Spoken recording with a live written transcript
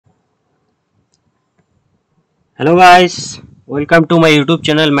Hello guys, welcome to my YouTube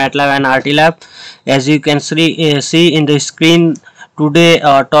channel MATLAB and RTLab. As you can see in the screen, today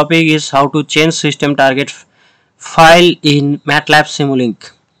our topic is how to change system target file in MATLAB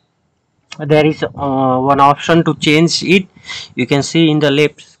SIMULINK. There is one option to change it. You can see in the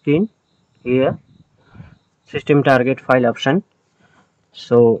left screen here, system target file option.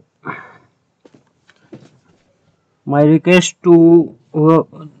 So my request to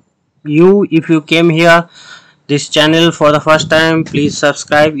you, if you came here this channel for the first time, please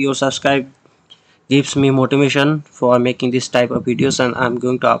subscribe. Your subscribe gives me motivation for making this type of videos, and I'm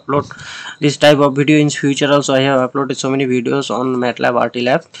going to upload this type of video in future also. I have uploaded so many videos on MATLAB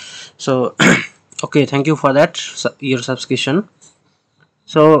RTLab. So okay, thank you for that, your subscription.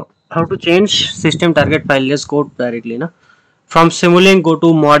 So how to change system target file? Let's go directly now. From Simulink, go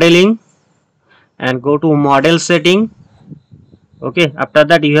to modeling and go to model setting. Okay, after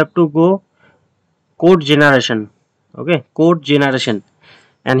that you have to go code generation. Okay, code generation,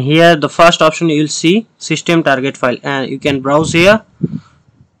 and here the first option you will see system target file, and you can browse here.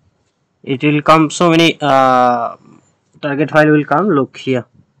 It will come so many target file will come. Look here,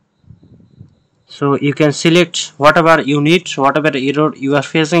 so you can select whatever you need, whatever error you are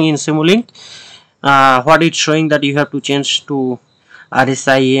facing in Simulink, what it's showing that you have to change to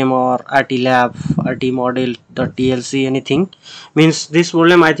RSIM or RTLab, RT model, the TLC, anything. Means this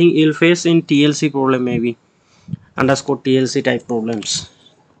problem I think you'll face in TLC problem, maybe underscore TLC type problems.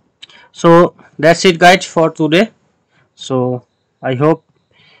 So that's it guys for today. So I hope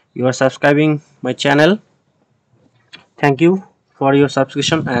you are subscribing my channel. Thank you for your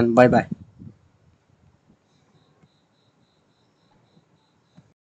subscription, and bye bye.